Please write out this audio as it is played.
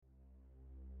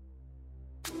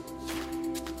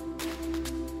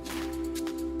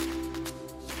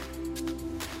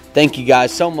Thank you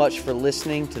guys so much for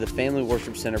listening to the Family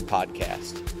Worship Center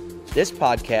podcast. This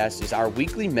podcast is our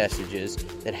weekly messages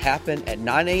that happen at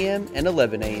 9 a.m. and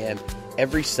 11 a.m.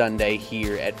 every Sunday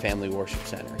here at Family Worship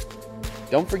Center.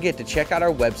 Don't forget to check out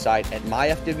our website at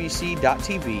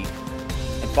myfwc.tv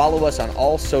and follow us on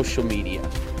all social media.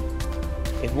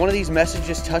 If one of these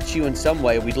messages touched you in some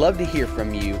way, we'd love to hear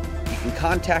from you. You can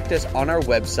contact us on our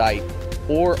website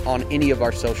or on any of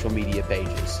our social media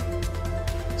pages.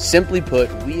 Simply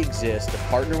put, we exist to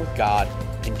partner with God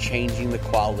in changing the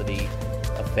quality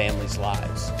of families'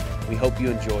 lives. We hope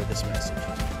you enjoy this message.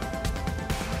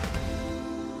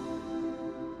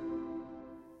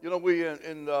 You know,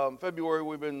 in February,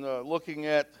 we've been looking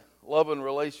at love and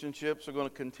relationships. We're going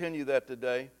to continue that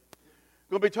today.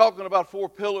 We're going to be talking about 4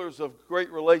 pillars of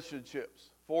great relationships.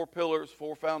 4 pillars,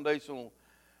 4 foundational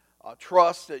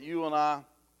trusts that you and I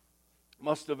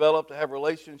must develop to have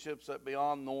relationships that are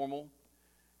beyond normal.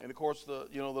 And of course, the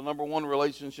number one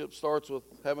relationship starts with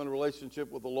having a relationship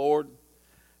with the Lord,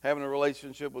 having a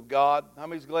relationship with God. How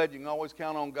many's glad you can always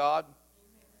count on God?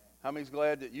 How many's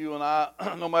glad that you and I,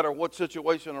 no matter what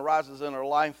situation arises in our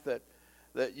life, that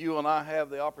you and I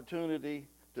have the opportunity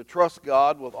to trust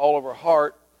God with all of our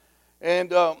heart.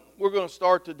 And we're going to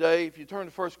start today. If you turn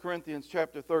to 1 Corinthians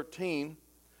chapter 13,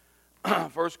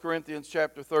 1 Corinthians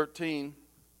chapter 13,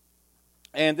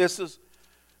 and this is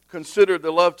considered the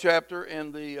love chapter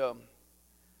in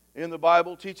the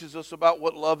Bible. Teaches us about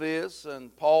what love is,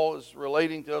 and Paul is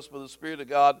relating to us by the Spirit of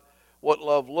God what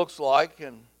love looks like.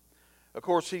 And of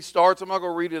course, he starts. I'm not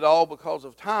going to read it all because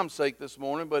of time's sake this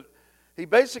morning, but he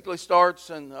basically starts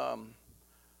and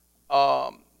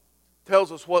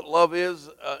tells us what love is.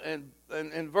 And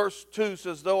in verse 2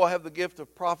 says, "Though I have the gift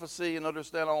of prophecy and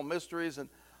understand all mysteries and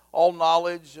all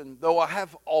knowledge, and though I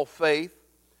have all faith,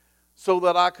 so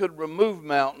that I could remove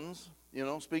mountains,"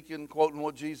 quoting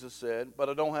what Jesus said, "but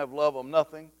I don't have love, I'm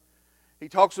nothing." He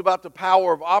talks about the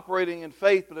power of operating in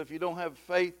faith, but if you don't have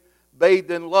faith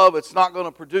bathed in love, it's not going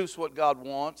to produce what God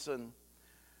wants. And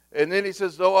then he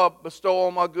says, "Though I bestow all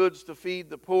my goods to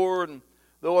feed the poor, and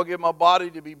though I give my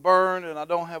body to be burned, and I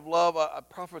don't have love, it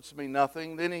profits me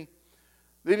nothing." Then he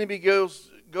goes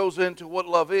into what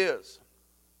love is.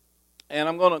 And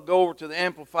I'm going to go over to the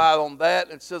Amplified on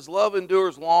that. It says, "Love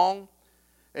endures long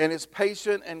and is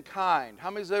patient and kind." How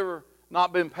many's ever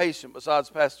not been patient besides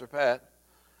Pastor Pat?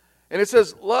 And it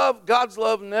says, God's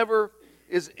love never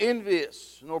is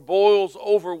envious, nor boils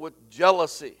over with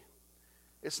jealousy.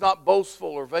 It's not boastful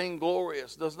or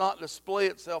vainglorious, does not display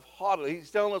itself haughtily. He's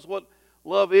telling us what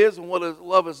love is and what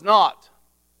love is not.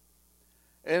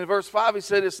 And in verse 5 he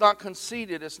said, it's not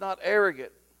conceited, it's not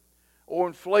arrogant, or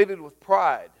inflated with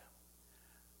pride.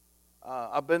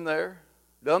 I've been there,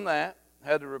 done that,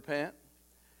 had to repent.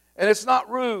 And it's not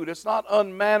rude, it's not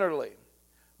unmannerly,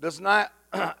 does not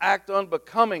act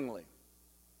unbecomingly.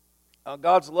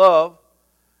 God's love,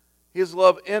 His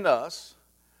love in us,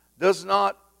 does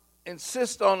not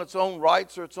insist on its own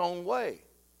rights or its own way.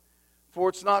 For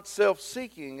it's not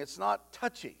self-seeking, it's not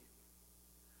touchy.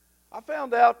 I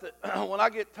found out that when I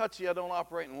get touchy, I don't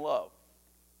operate in love.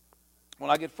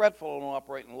 When I get fretful, I don't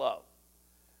operate in love.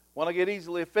 When I get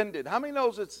easily offended. How many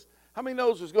knows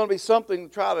there's going to be something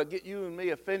to try to get you and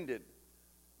me offended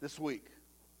this week?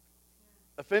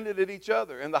 Offended at each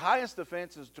other. And the highest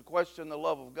offense is to question the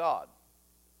love of God.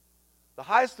 The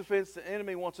highest offense the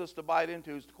enemy wants us to bite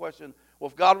into is to question, well,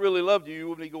 if God really loved you, you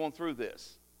wouldn't be going through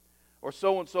this. Or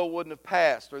so-and-so wouldn't have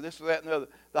passed, or this or that and the other.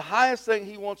 The highest thing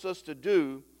he wants us to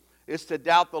do is to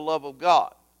doubt the love of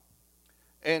God.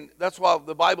 And that's why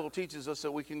the Bible teaches us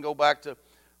that we can go back to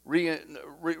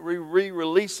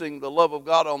re-releasing the love of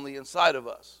God on the inside of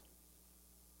us.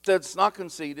 It says it's not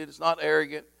conceited, it's not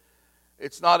arrogant,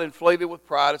 it's not inflated with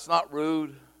pride, it's not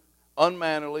rude,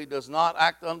 unmannerly, does not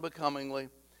act unbecomingly.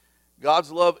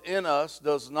 God's love in us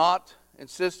does not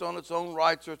insist on its own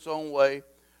rights or its own way,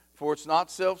 for it's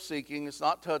not self-seeking, it's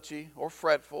not touchy or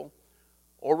fretful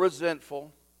or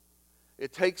resentful.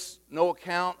 It takes no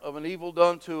account of an evil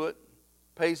done to it,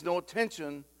 pays no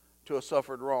attention to a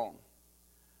suffered wrong.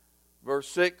 Verse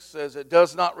 6 says, it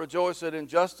does not rejoice at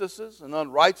injustices and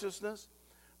unrighteousness,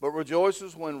 but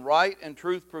rejoices when right and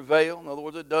truth prevail. In other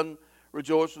words, it doesn't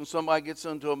rejoice when somebody gets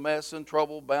into a mess and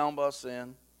trouble bound by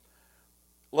sin.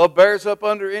 Love bears up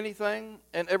under anything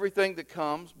and everything that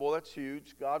comes. Boy, that's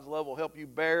huge. God's love will help you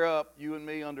bear up, you and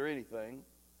me, under anything.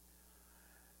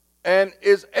 And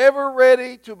is ever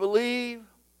ready to believe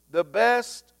the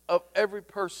best of every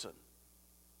person.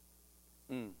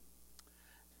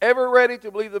 Ever ready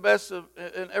to believe the best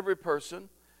in every person.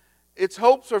 Its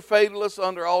hopes are fatalist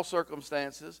under all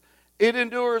circumstances. It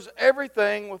endures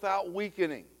everything without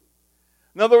weakening.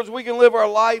 In other words, we can live our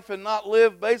life and not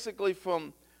live basically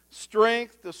from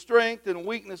strength to strength and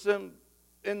weakness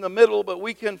in the middle, but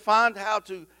we can find how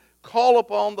to call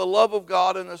upon the love of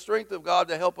God and the strength of God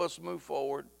to help us move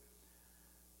forward.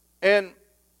 And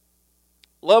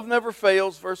love never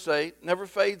fails, verse 8, never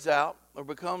fades out or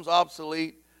becomes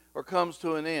obsolete or comes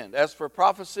to an end. As for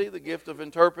prophecy, the gift of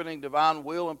interpreting divine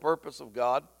will and purpose of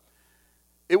God,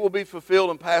 it will be fulfilled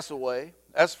and pass away.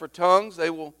 As for tongues, they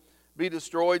will be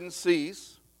destroyed and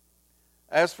cease.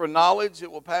 As for knowledge,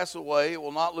 it will pass away. It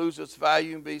will not lose its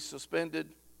value and be suspended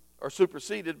or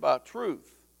superseded by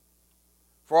truth.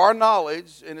 For our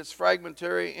knowledge, in its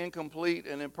fragmentary, incomplete,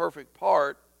 and imperfect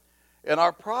part, and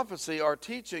our prophecy, our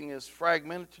teaching is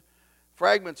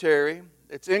fragmentary,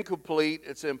 it's incomplete,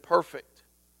 it's imperfect.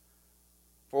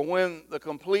 For when the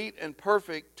complete and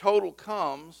perfect total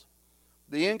comes,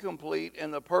 the incomplete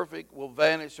and the perfect will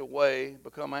vanish away,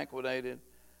 become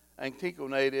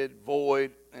antiquated,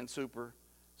 void, and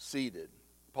superseded.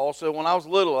 Paul said, when I was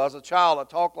little, as a child, I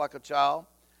talked like a child.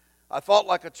 I thought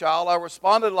like a child. I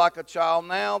responded like a child.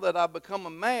 Now that I've become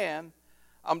a man,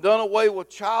 I'm done away with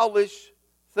childish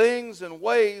things and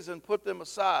ways and put them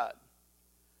aside.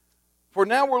 For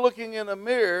now we're looking in a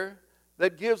mirror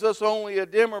that gives us only a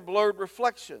dim or blurred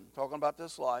reflection, talking about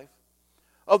this life,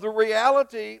 of the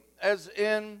reality as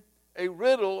in a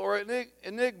riddle or an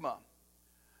enigma.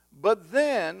 But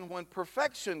then, when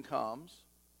perfection comes,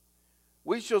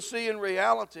 we shall see in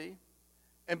reality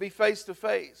and be face to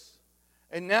face.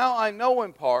 And now I know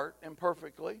in part,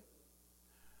 imperfectly,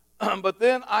 but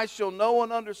then I shall know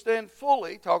and understand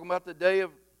fully, talking about the day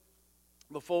of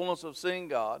the fullness of seeing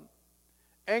God,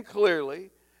 and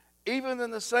clearly, even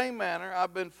in the same manner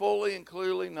I've been fully and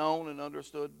clearly known and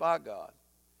understood by God.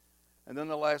 And then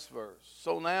the last verse.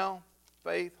 So now,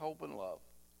 faith, hope, and love,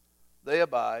 they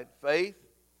abide. Faith,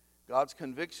 God's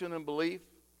conviction and belief,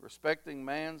 respecting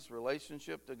man's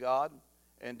relationship to God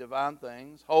and divine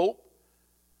things. Hope,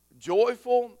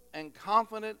 joyful and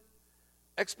confident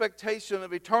expectation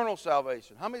of eternal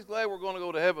salvation. How many's glad we're going to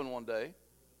go to heaven one day?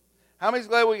 How many's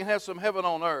glad we can have some heaven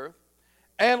on earth?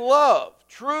 And love,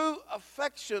 true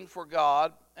affection for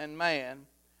God and man,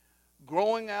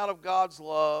 growing out of God's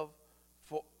love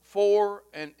for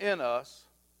and in us.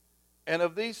 And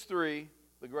of these three,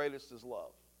 the greatest is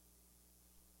love.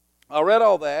 I read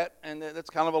all that, and that's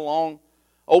kind of a long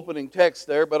opening text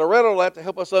there, but I read all that to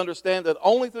help us understand that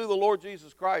only through the Lord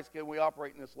Jesus Christ can we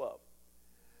operate in this love.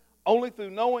 Only through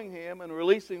knowing Him and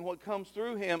releasing what comes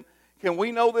through Him can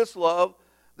we know this love.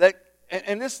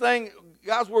 And this thing,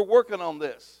 guys, we're working on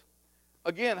this.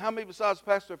 Again, how many besides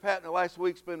Pastor Pat in the last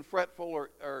week's been fretful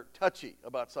or touchy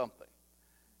about something?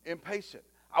 Impatient.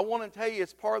 I want to tell you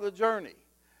it's part of the journey.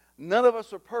 None of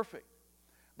us are perfect.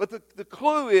 But the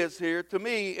clue is here, to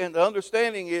me, and the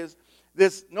understanding is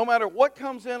this: no matter what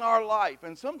comes in our life,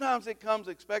 and sometimes it comes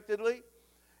expectedly,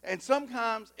 and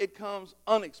sometimes it comes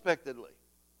unexpectedly.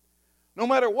 No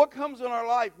matter what comes in our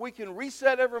life, we can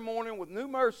reset every morning with new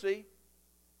mercy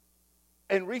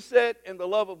and reset in the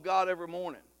love of God every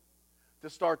morning to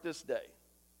start this day.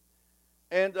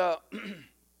 And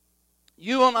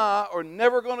you and I are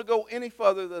never going to go any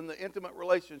further than the intimate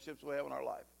relationships we have in our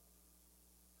life.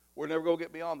 We're never going to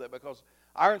get beyond that, because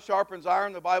iron sharpens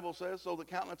iron, the Bible says, so the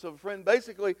countenance of a friend.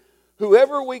 Basically,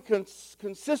 whoever we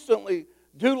consistently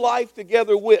do life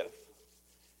together with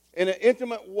in an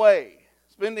intimate way,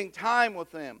 spending time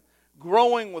with them,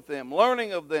 growing with them,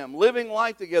 learning of them, living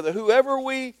life together, whoever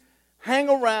we hang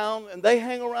around and they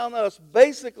hang around us,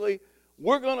 basically,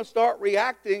 we're going to start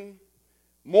reacting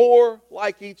more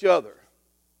like each other.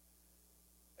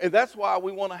 And that's why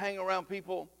we want to hang around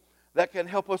people that can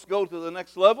help us go to the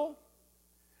next level.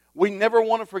 We never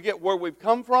want to forget where we've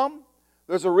come from.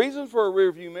 There's a reason for a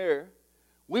rearview mirror.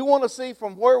 We want to see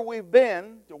from where we've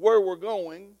been to where we're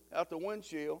going out the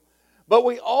windshield. But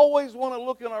we always want to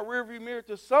look in our rearview mirror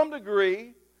to some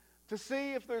degree to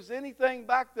see if there's anything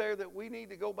back there that we need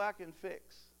to go back and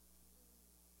fix.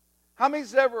 How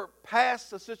many's ever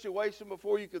passed a situation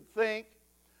before you could think,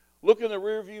 look in the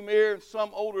rearview mirror and some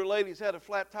older lady's had a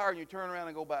flat tire and you turn around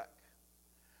and go back?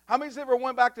 How many's ever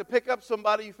went back to pick up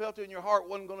somebody you felt in your heart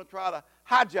wasn't going to try to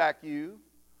hijack you,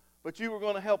 but you were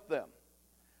going to help them?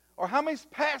 Or how many's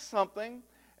passed something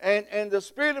and the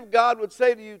Spirit of God would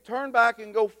say to you, turn back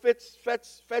and go fetch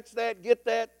that, get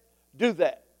that, do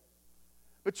that.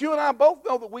 But you and I both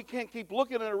know that we can't keep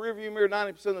looking in a rearview mirror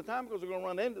 90% of the time because we're going to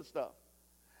run into stuff.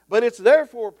 But it's there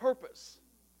for a purpose.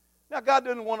 Now, God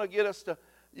didn't want to get us to,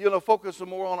 focus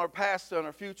more on our past and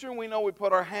our future. And we know we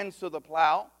put our hands to the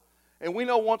plow. And we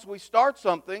know once we start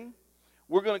something,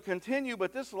 we're going to continue.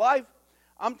 But this life,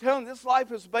 I'm telling you, this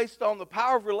life is based on the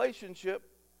power of relationship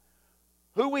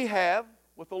who we have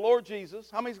with the Lord Jesus.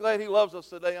 How many's glad He loves us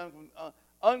today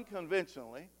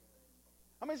unconventionally?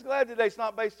 How many's glad today it's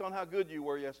not based on how good you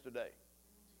were yesterday?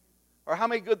 Or how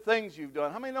many good things you've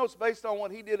done? How many know it's based on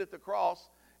what He did at the cross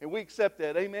and we accept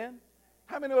that? Amen?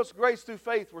 How many know it's grace through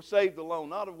faith we're saved alone,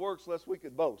 not of works lest we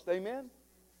could boast? Amen?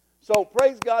 So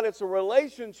praise God, it's a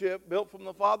relationship built from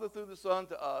the Father through the Son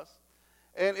to us.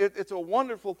 And it's a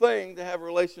wonderful thing to have a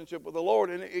relationship with the Lord.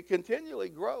 And it continually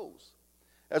grows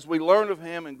as we learn of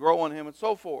Him and grow in Him and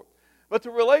so forth. But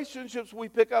the relationships we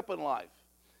pick up in life,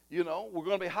 you know, we're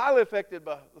going to be highly affected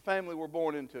by the family we're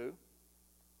born into.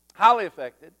 Highly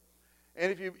affected.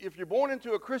 And if you're born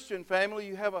into a Christian family,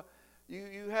 you have a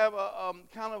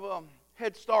kind of a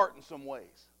head start in some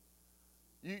ways.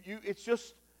 It's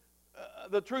just,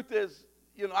 the truth is,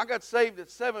 you know, I got saved at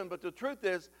 7, but the truth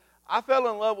is, I fell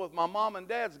in love with my mom and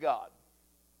dad's God.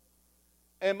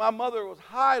 And my mother was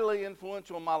highly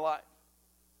influential in my life.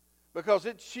 Because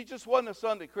she just wasn't a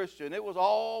Sunday Christian. It was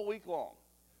all week long.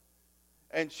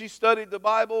 And she studied the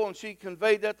Bible, and she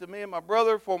conveyed that to me and my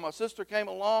brother before my sister came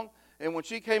along. And when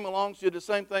she came along, she did the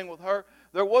same thing with her.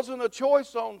 There wasn't a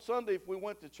choice on Sunday if we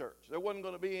went to church. There wasn't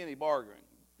going to be any bartering.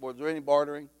 Was there any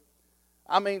bartering?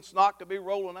 I mean, snot could be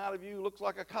rolling out of you. Looks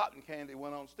like a cotton candy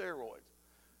went on steroids.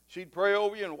 She'd pray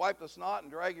over you and wipe the snot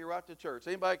and drag you right to church.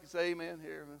 Anybody can say amen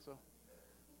here?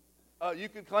 So, you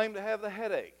could claim to have the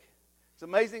headache. It's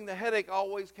amazing the headache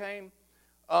always came.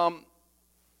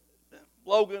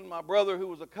 Logan, my brother, who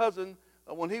was a cousin,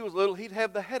 when he was little, he'd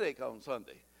have the headache on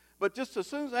Sunday. But just as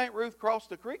soon as Aunt Ruth crossed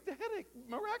the creek, the headache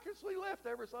miraculously left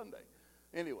every Sunday.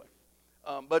 Anyway,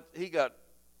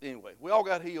 we all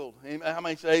got healed. How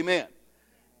many say amen?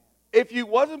 If you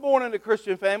wasn't born in a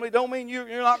Christian family, don't mean you're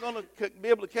not going to be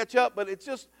able to catch up, but it's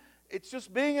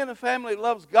just being in a family that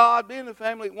loves God, being in a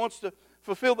family that wants to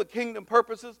fulfill the kingdom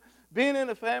purposes, being in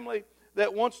a family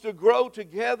that wants to grow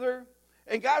together.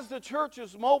 And guys, the church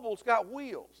is mobile. It's got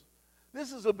wheels.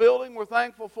 This is a building. We're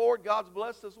thankful for it. God's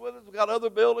blessed us with it. We've got other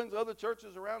buildings, other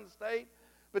churches around the state.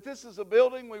 But this is a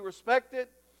building. We respect it.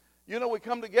 You know, we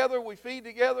come together. We feed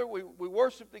together. We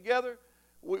worship together.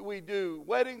 We do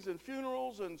weddings and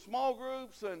funerals and small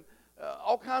groups and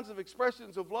all kinds of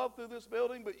expressions of love through this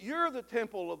building. But you're the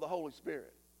temple of the Holy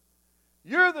Spirit.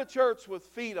 You're the church with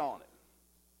feet on it.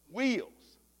 Wheels.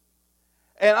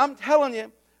 And I'm telling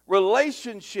you,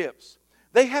 relationships,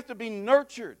 they have to be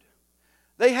nurtured.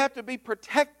 They have to be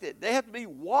protected. They have to be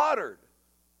watered.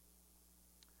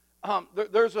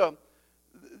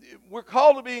 We're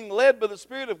called to being led by the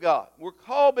Spirit of God. We're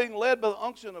called being led by the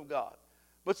unction of God.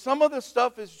 But some of this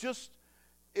stuff is just,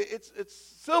 it's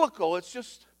cyclical. It's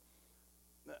just,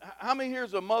 how many here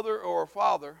is a mother or a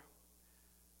father?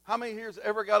 How many here has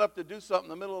ever got up to do something in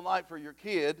the middle of the night for your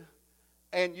kid,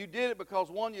 and you did it because,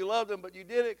 one, you loved them, but you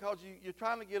did it because you're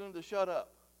trying to get them to shut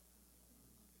up?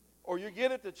 Or you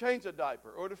get it to change a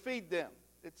diaper or to feed them.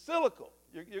 It's cyclical.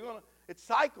 It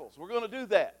cycles. We're going to do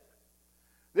that.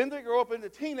 Then they grow up into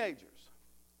teenagers.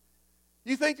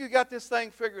 You think you got this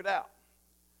thing figured out.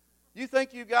 You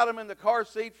think you got them in the car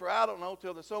seat for, I don't know,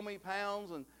 till they're so many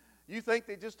pounds, and you think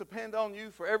they just depend on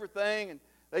you for everything, and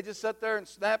they just sit there and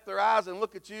snap their eyes and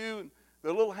look at you, and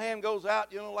their little hand goes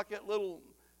out, like that little,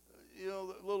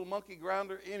 the little monkey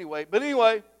grinder. Anyway,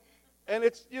 and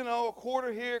it's, a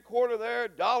quarter here, quarter there,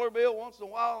 dollar bill once in a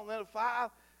while, and then a 5.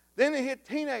 Then they hit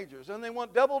teenagers, and they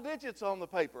want double digits on the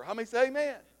paper. How many say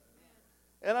amen?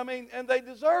 And they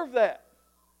deserve that.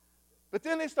 But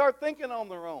then they start thinking on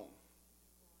their own.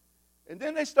 And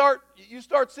then you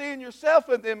start seeing yourself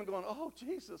in them and going, oh,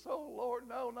 Jesus, oh, Lord,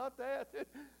 no, not that.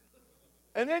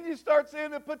 And then you start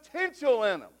seeing the potential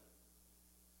in them.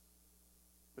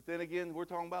 But then again, we're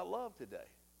talking about love today.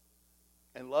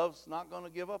 And love's not going to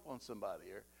give up on somebody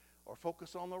or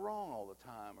focus on the wrong all the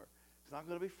time. Or it's not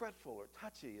going to be fretful or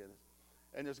touchy.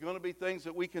 And there's going to be things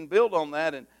that we can build on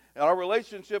that. And our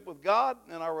relationship with God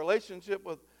and our relationship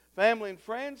with family and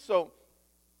friends. So,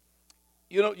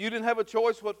 you didn't have a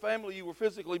choice what family you were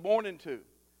physically born into.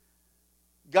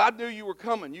 God knew you were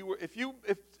coming. If you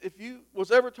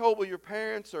was ever told by your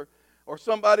parents or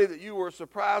somebody that you were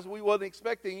surprised we wasn't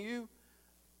expecting you,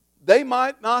 they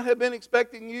might not have been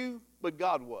expecting you, but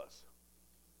God was.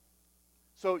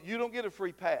 So you don't get a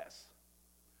free pass.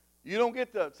 You don't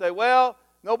get to say, well,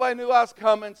 nobody knew I was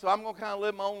coming, so I'm going to kind of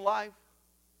live my own life.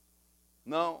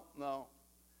 No.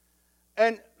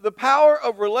 And the power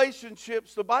of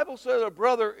relationships, the Bible says a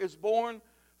brother is born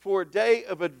for a day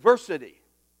of adversity.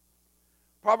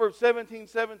 Proverbs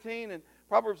 17:17 and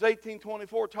Proverbs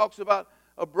 18:24 talks about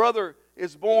a brother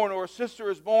is born or a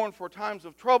sister is born for times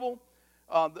of trouble.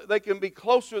 They can be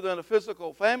closer than a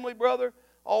physical family brother,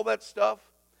 all that stuff.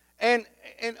 And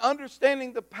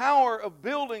understanding the power of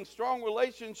building strong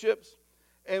relationships,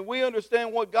 and we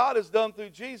understand what God has done through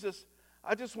Jesus,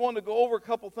 I just wanted to go over a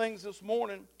couple things this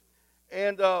morning.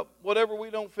 And whatever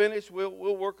we don't finish,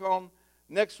 we'll work on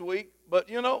next week. But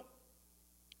you know,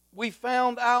 we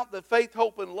found out that faith,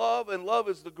 hope, and love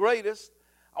is the greatest.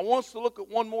 I want us to look at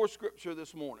one more scripture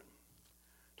this morning.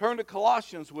 Turn to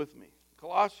Colossians with me.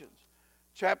 Colossians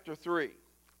chapter 3.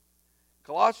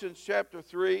 Colossians chapter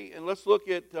 3, and let's look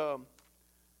at,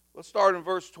 let's start in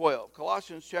verse 12.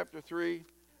 Colossians chapter 3,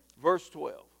 verse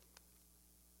 12.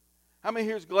 How many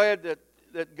here is glad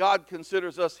that God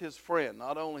considers us His friend,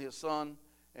 not only His son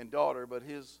and daughter, but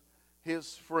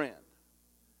His friend?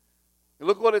 And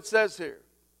look what it says here.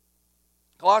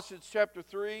 Colossians chapter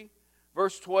 3,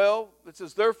 verse 12. It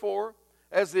says, therefore,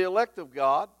 as the elect of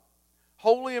God,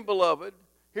 holy and beloved,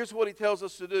 here's what He tells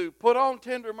us to do. Put on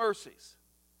tender mercies.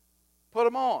 Put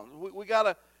them on. We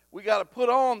gotta put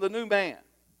on the new man.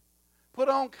 Put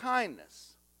on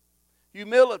kindness,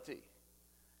 humility,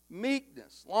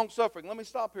 meekness, long-suffering. Let me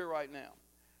stop here right now.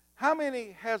 How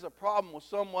many has a problem with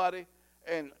somebody,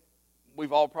 and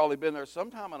we've all probably been there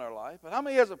sometime in our life, but how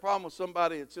many has a problem with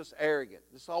somebody that's just arrogant?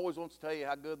 Just always wants to tell you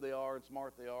how good they are and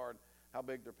smart they are and how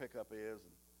big their pickup is.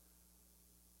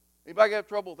 Anybody have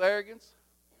trouble with arrogance?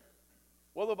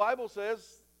 Well, the Bible says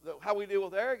that how we deal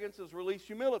with arrogance is release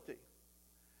humility.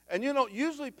 And you know,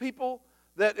 usually people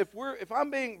that if I'm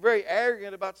being very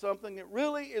arrogant about something, it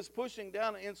really is pushing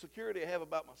down an insecurity I have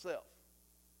about myself.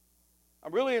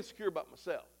 I'm really insecure about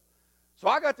myself. So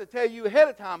I got to tell you ahead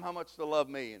of time how much to love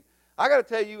me, and I got to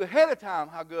tell you ahead of time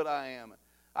how good I am.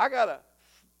 I got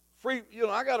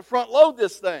to front load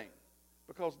this thing,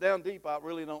 because down deep I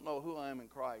really don't know who I am in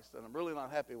Christ, and I'm really not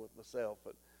happy with myself,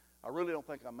 but I really don't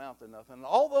think I amount to nothing. And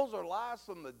all those are lies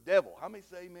from the devil. How many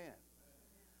say amen?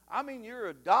 I mean, you're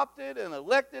adopted and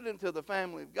elected into the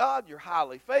family of God. You're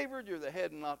highly favored. You're the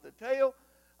head and not the tail.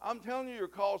 I'm telling you, you're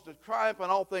caused to triumph in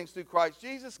all things through Christ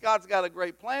Jesus. God's got a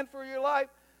great plan for your life.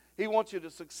 He wants you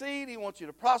to succeed. He wants you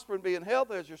to prosper and be in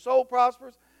health as your soul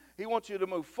prospers. He wants you to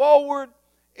move forward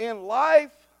in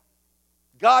life.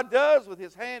 God does, with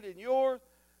His hand in yours.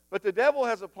 But the devil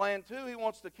has a plan too. He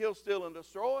wants to kill, steal, and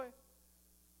destroy.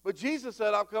 But Jesus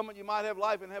said, I've come that you might have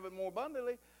life and have it more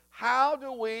abundantly. How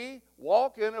do we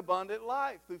walk in abundant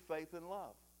life? Through faith and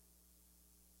love.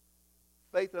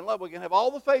 Faith and love. We can have all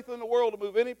the faith in the world to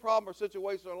move any problem or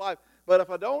situation in our life, but if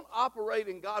I don't operate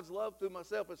in God's love through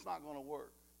myself, it's not going to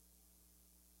work.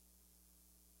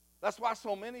 That's why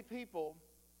so many people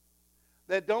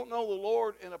that don't know the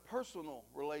Lord in a personal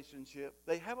relationship,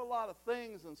 they have a lot of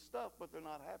things and stuff, but they're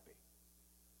not happy.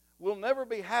 We'll never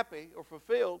be happy or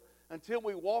fulfilled until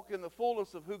we walk in the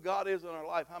fullness of who God is in our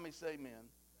life. How many say amen?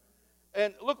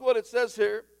 And look what it says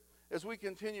here as we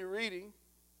continue reading.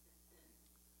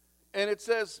 And it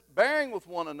says, bearing with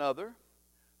one another,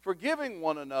 forgiving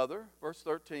one another, verse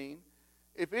 13.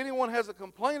 If anyone has a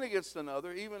complaint against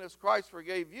another, even as Christ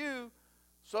forgave you,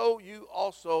 so you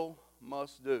also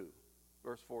must do.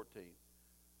 Verse 14.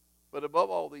 But above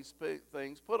all these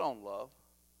things, put on love,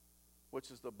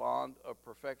 which is the bond of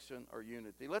perfection or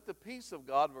unity. Let the peace of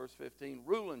God, verse 15,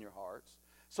 rule in your hearts.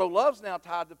 So love's now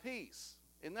tied to peace.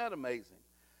 Isn't that amazing?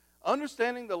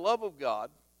 Understanding the love of God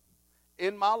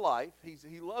in my life.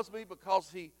 He loves me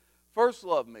because He first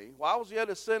loved me. While I was yet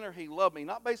a sinner, He loved me.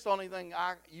 Not based on anything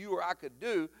you or I could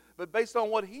do, but based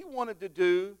on what He wanted to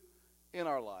do in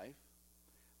our life.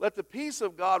 Let the peace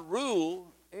of God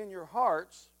rule in your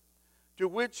hearts, to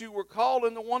which you were called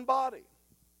into one body.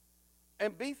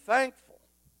 And be thankful.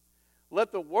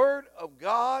 Let the word of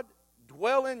God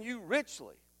dwell in you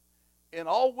richly, in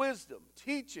all wisdom,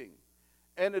 teaching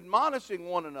and admonishing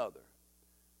one another.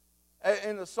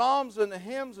 In the psalms and the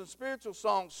hymns and spiritual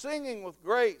songs, singing with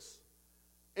grace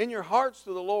in your hearts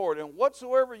to the Lord. And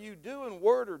whatsoever you do in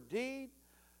word or deed,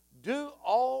 do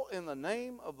all in the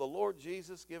name of the Lord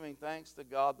Jesus, giving thanks to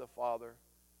God the Father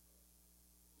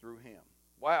through Him.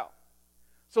 Wow.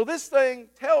 So this thing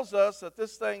tells us that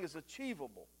this thing is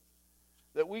achievable,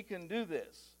 that we can do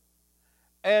this.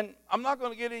 And I'm not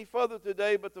going to get any further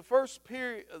today, but the first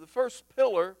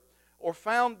pillar or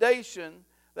foundation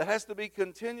that has to be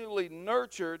continually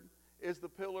nurtured is the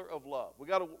pillar of love. We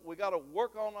got to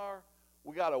work on our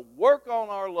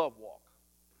love walk.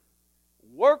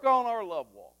 Work on our love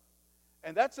walk.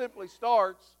 And that simply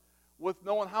starts with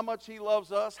knowing how much He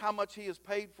loves us, how much He has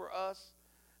paid for us,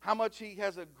 how much He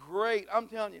has I'm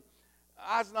telling you,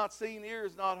 eyes not seen,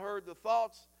 ears not heard, the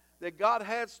thoughts that God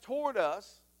has toward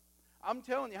us. I'm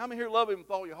telling you, how many here love Him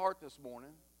with all your heart this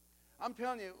morning? I'm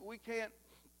telling you, we can't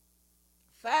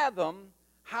fathom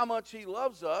how much He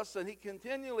loves us, and He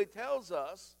continually tells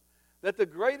us that the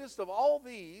greatest of all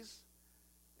these,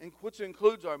 which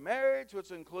includes our marriage,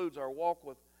 which includes our walk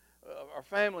with our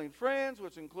family and friends,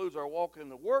 which includes our walk in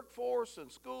the workforce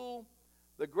and school,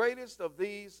 the greatest of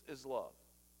these is love.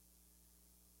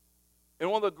 And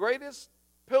one of the greatest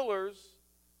pillars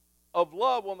of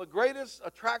love, one of the greatest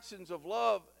attractions of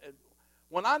love,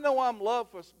 when I know I'm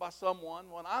loved by someone,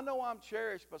 when I know I'm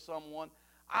cherished by someone,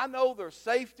 I know there's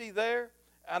safety there,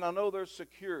 and I know there's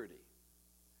security.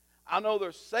 I know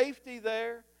there's safety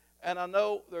there, and I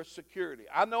know there's security.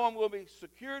 I know I'm going to be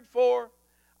secured for.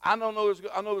 I know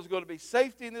there's going to be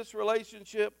safety in this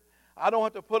relationship. I don't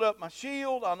have to put up my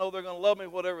shield. I know they're going to love me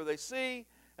whatever they see,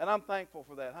 and I'm thankful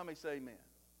for that. How many say amen?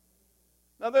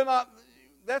 Now,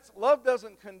 love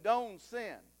doesn't condone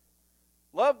sin.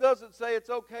 Love doesn't say it's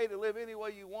okay to live any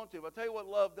way you want to. But I'll tell you what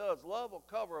love does. Love will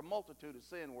cover a multitude of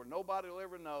sin where nobody will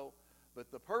ever know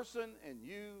but the person and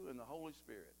you and the Holy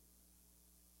Spirit.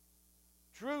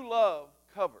 True love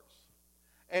covers.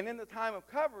 And in the time of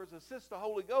covers, assists the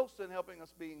Holy Ghost in helping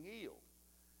us being healed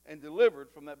and delivered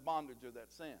from that bondage of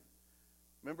that sin.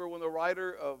 Remember when the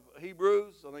writer of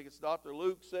Hebrews, I think it's Dr.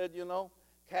 Luke, said,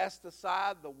 cast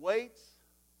aside the weights,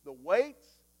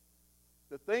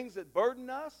 the things that burden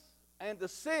us, and the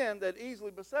sin that easily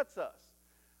besets us.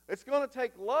 It's going to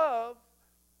take love.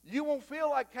 You won't feel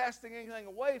like casting anything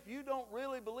away if you don't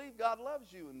really believe God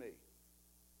loves you and me.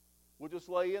 We'll just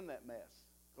lay in that mess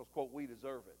because, quote, we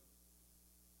deserve it.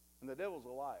 And the devil's a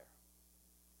liar.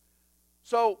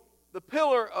 So the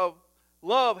pillar of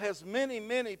love has many,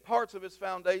 many parts of its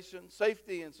foundation: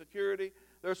 safety and security.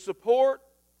 There's support.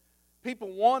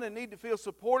 People want and need to feel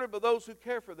supported by those who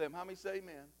care for them. How many say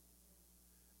amen?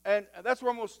 And that's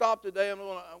where I'm going to stop today. I'm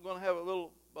going to have a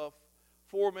little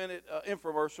 4-minute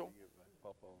infomercial.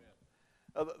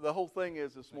 The whole thing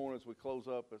is this morning as we close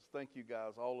up is, thank you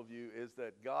guys, all of you, is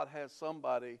that God has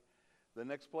somebody, the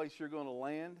next place you're going to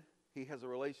land, He has a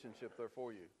relationship there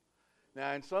for you.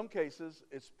 Now, in some cases,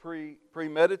 it's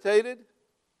premeditated.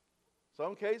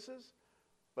 Some cases.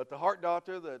 But the heart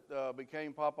doctor that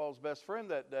became Papa's best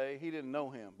friend that day, he didn't know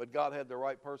him. But God had the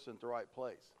right person at the right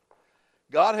place.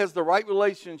 God has the right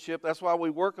relationship. That's why we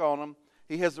work on them.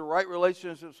 He has the right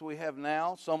relationships we have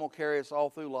now. Some will carry us all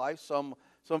through life. Some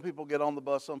people get on the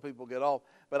bus, some people get off.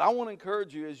 But I want to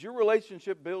encourage you, as your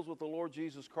relationship builds with the Lord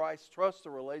Jesus Christ, trust the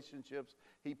relationships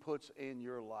He puts in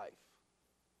your life.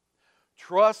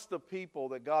 Trust the people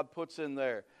that God puts in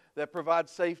there that provide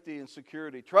safety and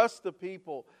security. Trust the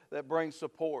people that bring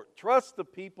support. Trust the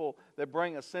people that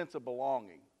bring a sense of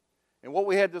belonging. And what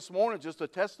we had this morning is just a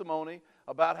testimony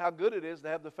about how good it is to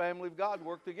have the family of God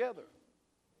work together.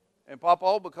 And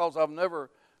Papa, because I've never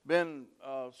been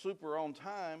super on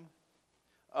time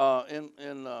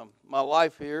in my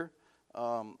life here,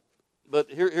 but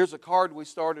here's a card we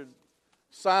started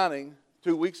signing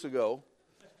 2 weeks ago.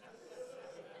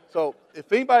 So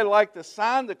if anybody would like to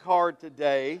sign the card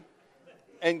today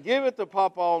and give it to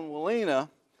Papa and Walina,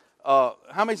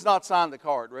 how many's not signed the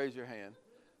card? Raise your hand.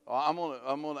 I'm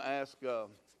gonna ask.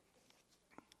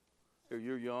 Here,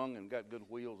 you're young and got good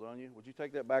wheels on you. Would you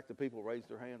take that back to people who raised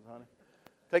their hands, honey?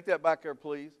 Take that back there,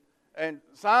 please, and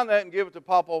sign that and give it to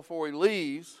Papa before he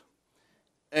leaves.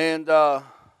 And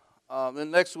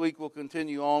then next week we'll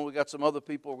continue on. We got some other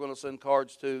people we're going to send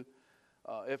cards to,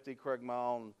 F.D. Craig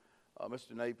Mile,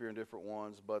 Mr. Napier, and different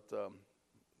ones. But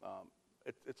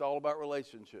it's all about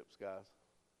relationships, guys.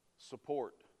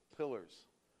 Support, pillars.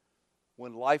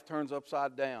 When life turns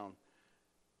upside down,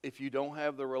 if you don't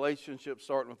have the relationship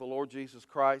starting with the Lord Jesus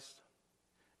Christ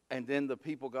and then the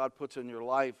people God puts in your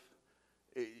life,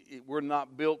 we're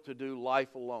not built to do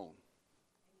life alone.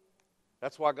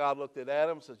 That's why God looked at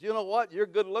Adam and says, you know what, you're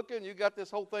good looking, you got this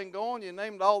whole thing going, you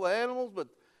named all the animals, but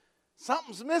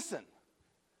something's missing.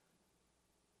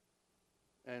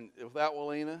 And without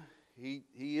Walina, he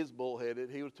is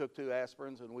bullheaded. He took 2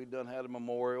 aspirins and we done had a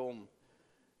memorial.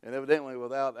 And evidently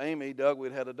without Amy, Doug,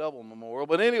 we'd had a double memorial.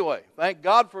 But anyway, thank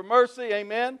God for mercy,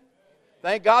 amen.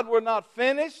 Thank God we're not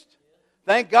finished.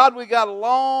 Thank God we got a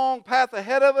long path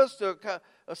ahead of us to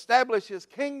establish His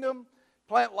kingdom,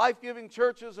 plant life-giving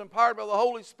churches empowered by the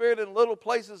Holy Spirit in little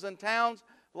places and towns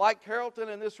like Carrollton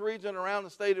and this region around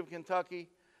the state of Kentucky.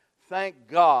 Thank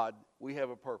God we have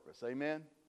a purpose, amen.